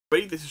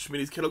This is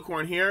Schmitty's Kettle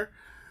Corn here.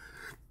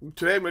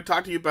 Today I'm going to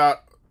talk to you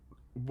about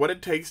what it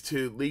takes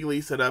to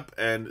legally set up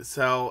and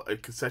sell a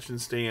concession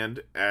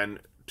stand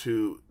and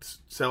to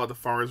sell at the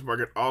farmer's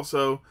market,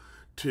 also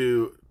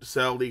to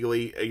sell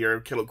legally your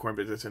kettle corn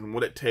business, and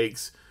what it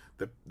takes,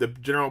 the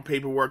general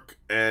paperwork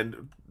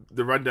and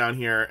the rundown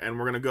here. And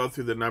we're going to go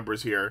through the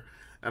numbers here.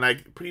 And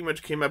I pretty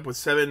much came up with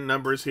 7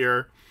 numbers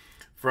here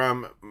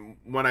from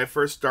when I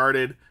first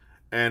started,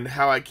 and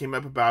how I came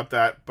up about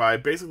that by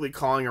basically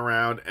calling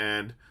around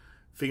and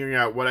figuring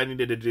out what I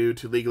needed to do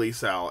to legally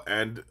sell.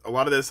 And a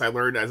lot of this I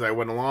learned as I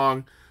went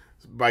along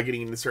by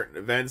getting into certain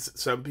events.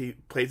 Some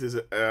places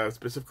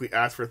specifically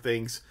ask for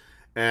things,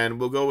 and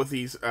we'll go with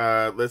these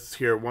lists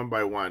here one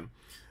by one.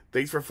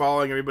 Thanks for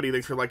following, everybody.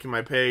 Thanks for liking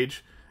my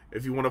page.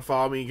 If you want to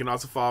follow me, you can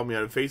also follow me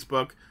on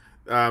Facebook.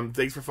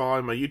 Thanks for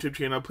following my YouTube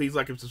channel. Please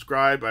like and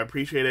subscribe. I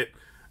appreciate it.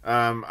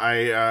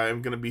 I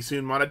am going to be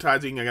soon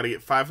monetizing. I got to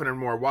get 500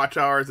 more watch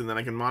hours, and then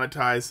I can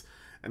monetize,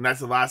 and that's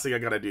the last thing I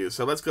got to do.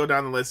 So let's go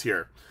down the list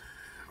here.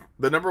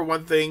 The number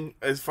one thing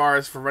as far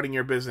as for running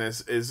your business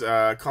is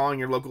calling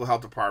your local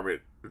health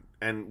department.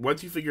 And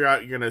once you figure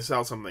out you're going to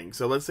sell something,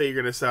 so let's say you're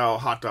going to sell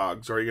hot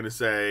dogs, or you're going to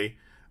say,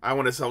 I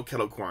want to sell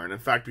kettle corn. In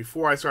fact,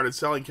 before I started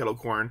selling kettle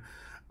corn,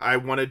 I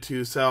wanted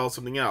to sell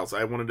something else.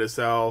 I wanted to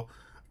sell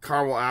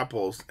caramel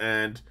apples,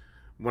 and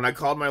when I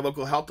called my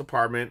local health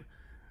department,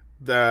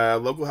 the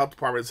local health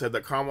department said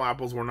that caramel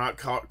apples were not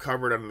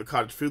covered under the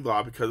cottage food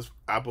law because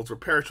apples were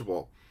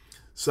perishable.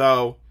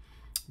 So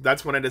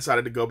that's when I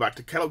decided to go back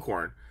to kettle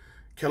corn.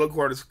 Kettle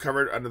corn is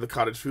covered under the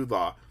cottage food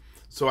law.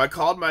 So I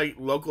called my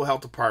local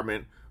health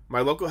department. My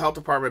local health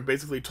department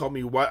basically told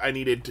me what I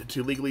needed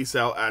to legally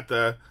sell at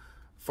the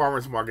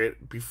farmer's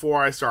market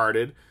before I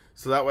started.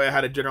 So that way I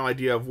had a general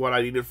idea of what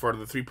I needed for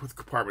the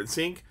 3-compartment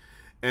sink.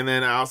 And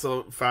then I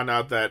also found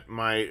out that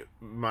my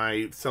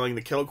selling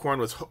the kettle corn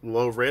was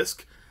low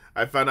risk.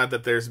 I found out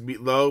that there's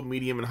low,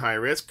 medium, and high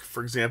risk.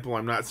 For example,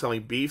 I'm not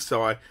selling beef,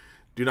 so I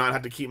do not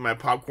have to keep my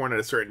popcorn at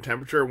a certain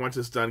temperature. Once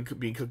it's done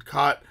being cooked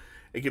hot,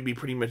 it can be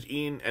pretty much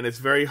eaten, and it's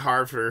very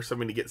hard for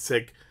somebody to get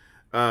sick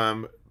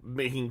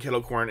making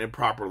kettle corn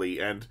improperly.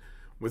 And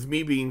with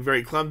me being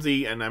very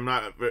clumsy, and I'm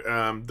not,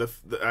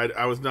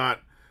 I was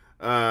not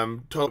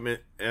totally,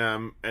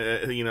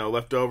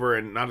 left over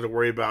and not to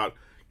worry about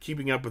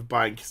keeping up with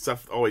buying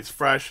stuff always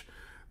fresh.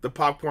 The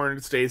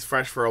popcorn stays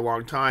fresh for a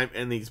long time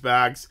in these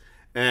bags.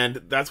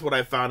 And that's what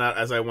I found out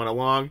as I went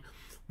along.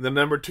 The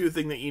number 2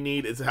 thing that you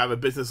need is to have a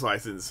business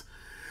license.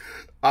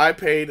 I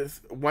paid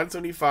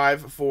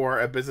 $175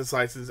 for a business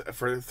license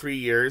for 3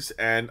 years,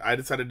 and I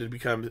decided to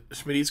become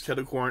Schmitty's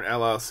Kettle Corn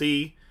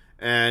LLC.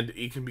 And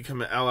you can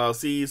become an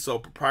LLC, sole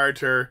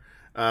proprietor.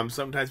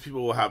 Sometimes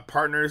people will have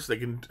partners. They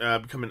can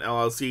become an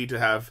LLC to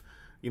have,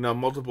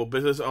 multiple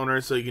business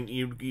owners. So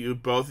you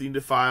both need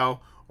to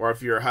file, or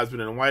if you're a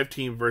husband and wife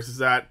team versus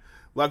that.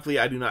 Luckily,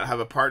 I do not have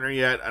a partner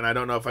yet, and I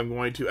don't know if I'm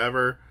going to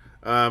ever.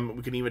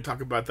 We can even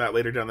talk about that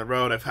later down the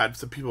road. I've had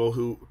some people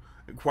who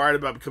inquired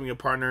about becoming a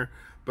partner,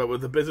 but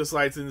with a business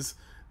license,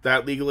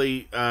 that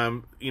legally,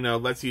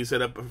 lets you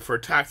set up for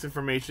tax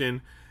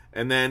information.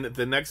 And then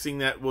the next thing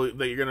that you're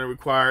going to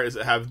require is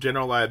to have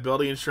general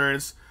liability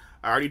insurance.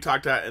 I already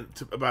talked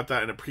about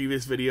that in a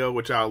previous video,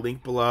 which I'll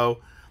link below.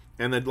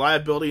 And the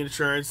liability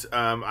insurance,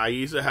 I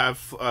used to have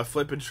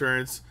flip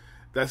insurance.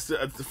 That's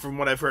from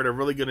what I've heard, a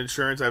really good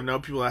insurance. I've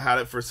known people that had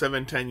it for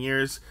 7-10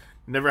 years,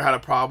 never had a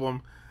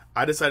problem.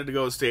 I decided to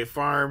go with State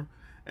Farm,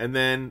 and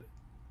then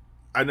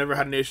I never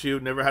had an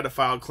issue, never had to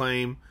file a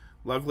claim.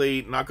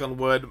 Luckily, knock on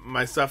wood,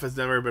 my stuff has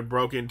never been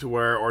broken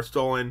or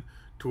stolen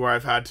to where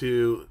I've had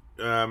to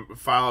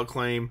file a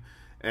claim.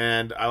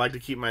 And I like to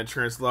keep my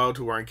insurance low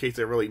to where in case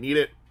I really need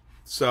it.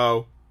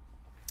 So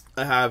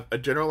I have a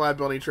general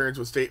liability insurance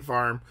with State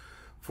Farm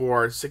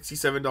for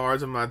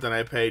 $67 a month, and I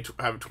have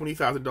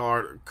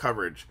 $20,000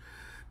 coverage.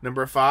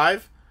 Number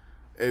 4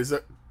 is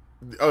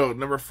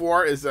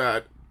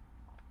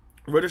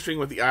registering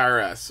with the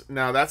IRS.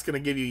 Now that's going to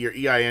give you your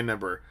EIN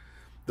number.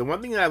 The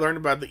one thing that I learned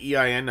about the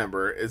EIN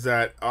number is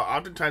that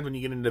oftentimes when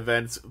you get into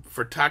events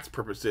for tax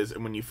purposes,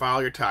 and when you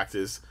file your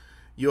taxes,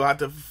 you'll have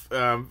to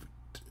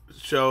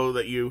show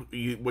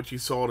that what you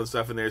sold and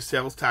stuff, and there's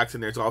sales tax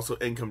and there's also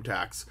income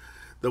tax.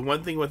 The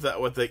one thing with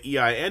the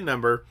EIN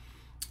number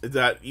is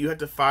that you have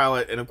to file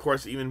it, and of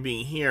course, even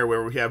being here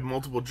where we have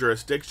multiple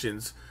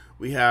jurisdictions,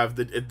 we have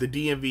the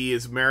DMV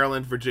is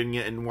Maryland,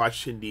 Virginia, and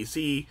Washington,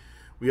 D.C.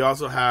 We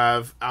also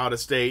have out of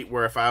state,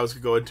 where if I was to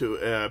go into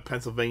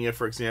Pennsylvania,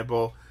 for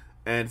example,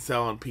 and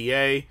sell in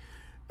PA,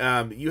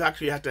 you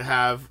actually have to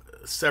have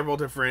several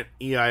different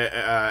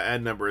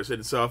EIN numbers.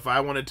 And so if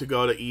I wanted to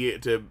go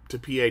to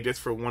PA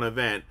just for one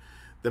event,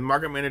 the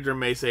market manager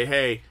may say,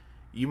 hey,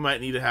 you might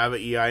need to have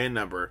an EIN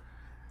number.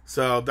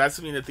 So that's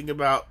something to think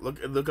about.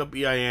 Look up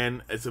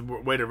EIN. It's a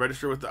way to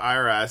register with the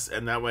IRS,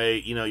 and that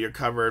way, you're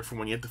covered from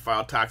when you have to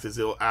file taxes.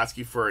 It'll ask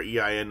you for an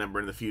EIN number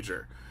in the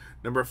future.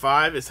 Number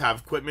 5 is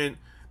have equipment.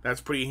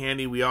 That's pretty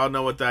handy. We all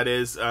know what that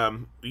is.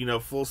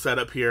 Full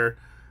setup here.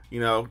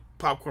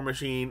 Popcorn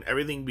machine.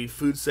 Everything be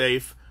food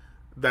safe.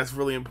 That's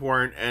really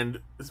important, and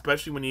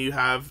especially when you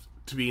have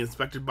to be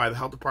inspected by the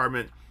health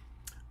department.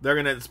 They're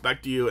going to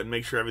inspect you and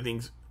make sure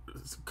everything's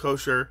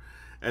kosher.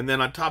 And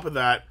then on top of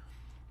that,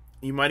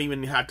 you might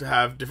even have to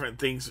have different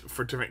things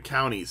for different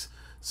counties.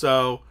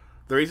 So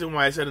the reason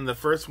why I said in the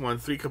first one,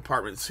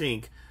 3-compartment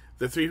sink,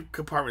 the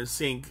 3-compartment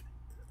sink,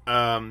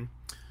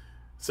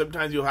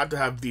 sometimes you'll have to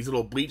have these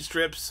little bleach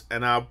strips,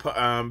 and I'll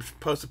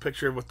post a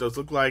picture of what those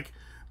look like.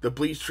 The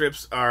bleach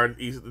strips are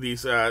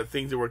these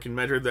things that we can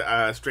measure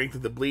the strength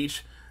of the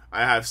bleach.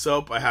 I have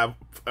soap, I have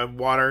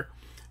water,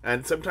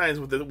 and sometimes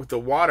with the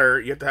water,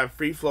 you have to have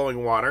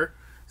free-flowing water.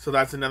 So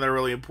that's another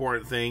really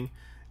important thing.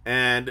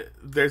 And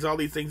there's all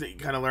these things that you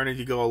kind of learn as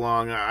you go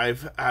along.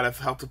 I've had a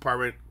health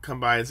department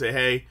come by and say,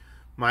 hey,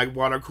 my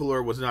water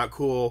cooler was not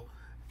cool,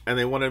 and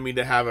they wanted me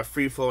to have a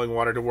free-flowing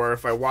water to where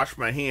if I wash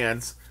my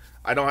hands,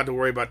 I don't have to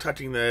worry about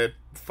touching the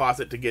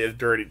faucet to get it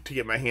dirty, to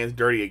get my hands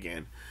dirty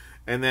again.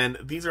 And then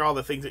these are all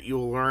the things that you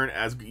will learn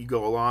as you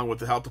go along with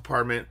the health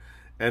department.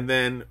 And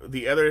then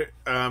the other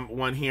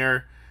one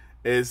here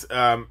is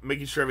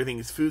making sure everything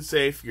is food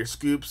safe, your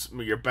scoops,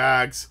 your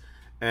bags,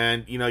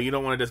 and you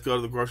don't want to just go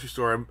to the grocery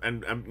store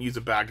and use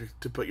a bag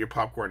to put your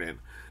popcorn in.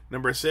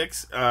 Number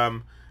 6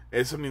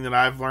 is something that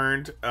I've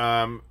learned,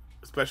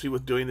 especially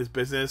with doing this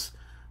business.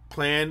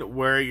 Plan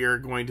where you're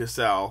going to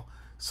sell.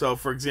 So,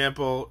 for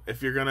example,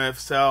 if you're going to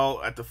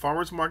sell at the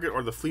farmer's market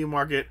or the flea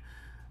market,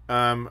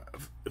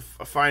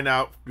 find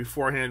out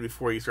beforehand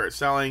before you start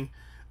selling.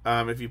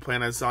 If you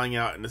plan on selling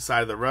out in the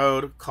side of the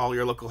road, call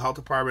your local health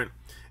department.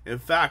 In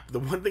fact, the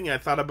one thing I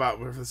thought about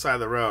with the side of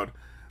the road,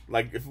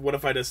 like what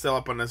if I just sell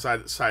up on the side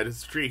of the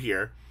street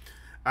here?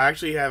 I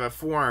actually have a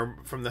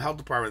form from the health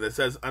department that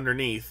says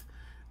underneath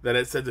that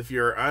it says if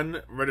you're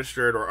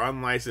unregistered or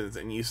unlicensed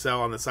and you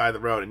sell on the side of the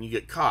road and you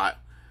get caught,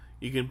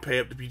 you can pay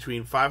up to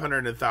between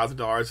 $500 and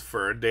 $1,000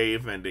 for a day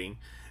of vending,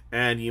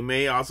 and you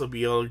may also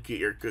be able to get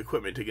your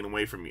equipment taken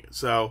away from you.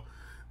 So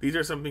these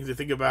are some things to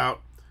think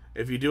about.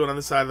 If you do it on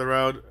the side of the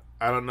road,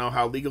 I don't know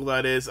how legal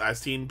that is. I've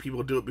seen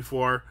people do it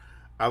before.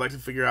 I'd like to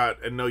figure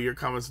out and know your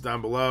comments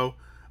down below.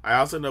 I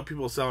also know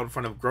people sell in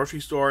front of grocery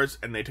stores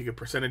and they take a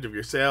percentage of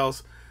your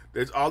sales.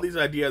 There's all these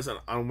ideas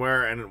on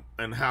where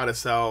and how to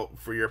sell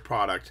for your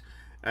product.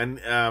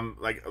 And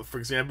like, for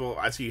example,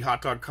 I see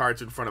hot dog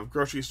carts in front of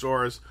grocery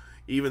stores.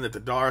 Even at the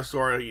dollar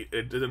store,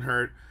 it doesn't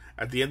hurt.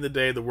 At the end of the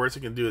day, the worst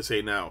you can do is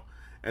say no.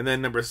 And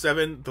then number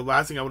 7, the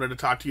last thing I wanted to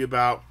talk to you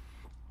about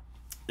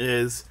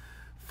is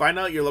find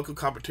out your local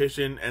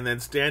competition and then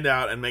stand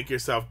out and make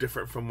yourself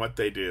different from what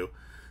they do.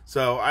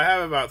 So I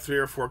have about 3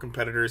 or 4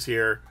 competitors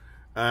here.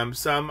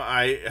 Some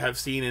I have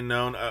seen and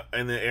known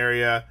in the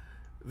area.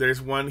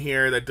 There's one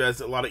here that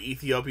does a lot of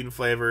Ethiopian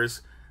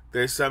flavors.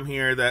 There's some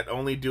here that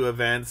only do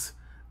events.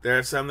 There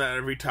are some that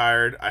are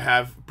retired. I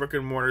have brick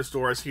and mortar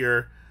stores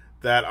here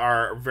that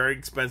are very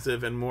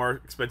expensive and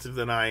more expensive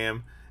than I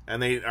am,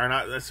 and they are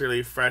not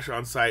necessarily fresh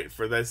on site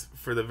for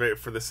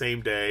the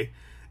same day.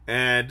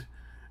 And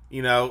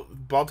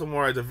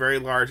Baltimore is a very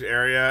large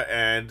area,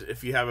 and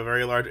if you have a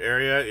very large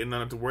area, you don't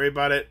have to worry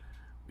about it.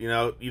 You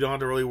don't have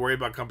to really worry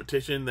about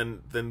competition.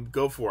 Then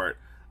go for it.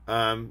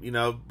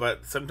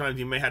 But sometimes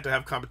you may have to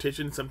have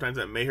competition. Sometimes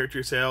that may hurt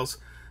your sales.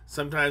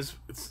 Sometimes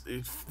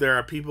there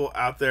are people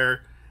out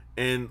there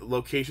in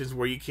locations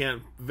where you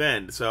can't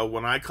vend. So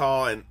when I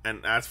call and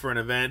ask for an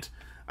event,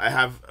 I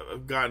have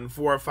gotten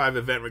 4 or 5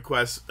 event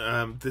requests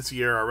this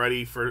year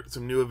already for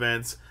some new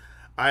events.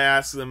 I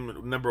ask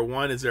them, number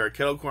 1, is there a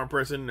kettle corn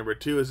person? Number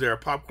 2, is there a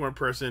popcorn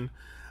person?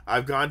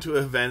 I've gone to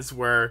events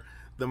where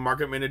the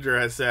market manager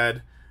has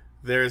said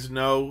there's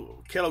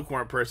no kettle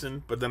corn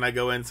person, but then I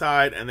go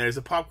inside and there's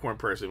a popcorn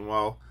person.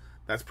 Well,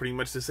 that's pretty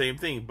much the same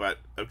thing, but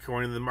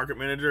according to the market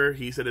manager,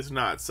 he said it's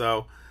not.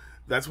 So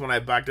that's when I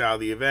backed out of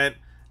the event,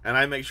 and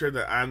I make sure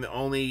that I'm the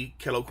only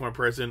kettle corn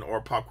person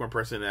or popcorn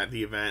person at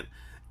the event.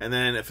 And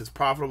then if it's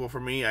profitable for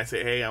me, I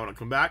say, hey, I want to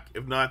come back.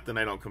 If not, then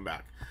I don't come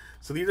back.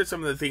 So these are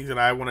some of the things that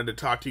I wanted to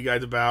talk to you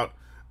guys about.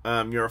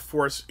 Your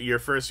first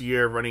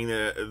year running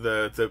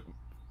the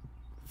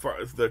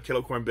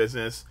kettle corn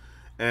business,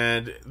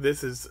 and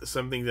this is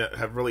something that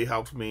have really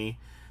helped me.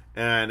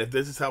 And if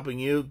this is helping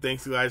you,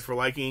 thanks you guys for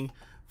liking.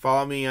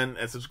 Follow me and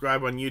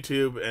subscribe on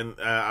YouTube, and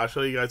I'll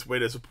show you guys a way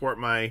to support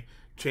my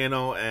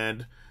channel.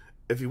 And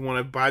if you want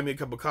to buy me a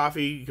cup of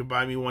coffee, you can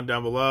buy me one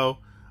down below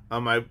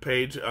on my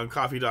page on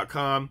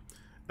coffee.com.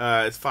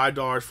 It's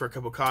 $5 for a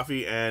cup of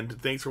coffee.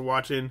 And thanks for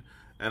watching,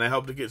 and I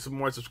hope to get some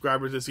more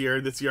subscribers this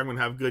year. This year I'm going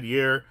to have a good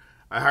year.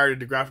 I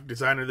hired a graphic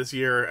designer this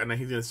year, and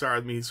he's going to start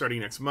with me starting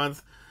next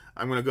month.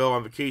 I'm going to go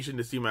on vacation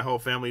to see my whole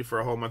family for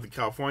a whole month in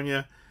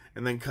California,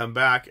 and then come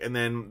back, and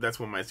then that's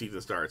when my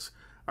season starts.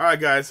 All right,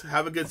 guys,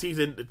 have a good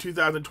season,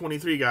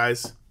 2023,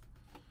 guys.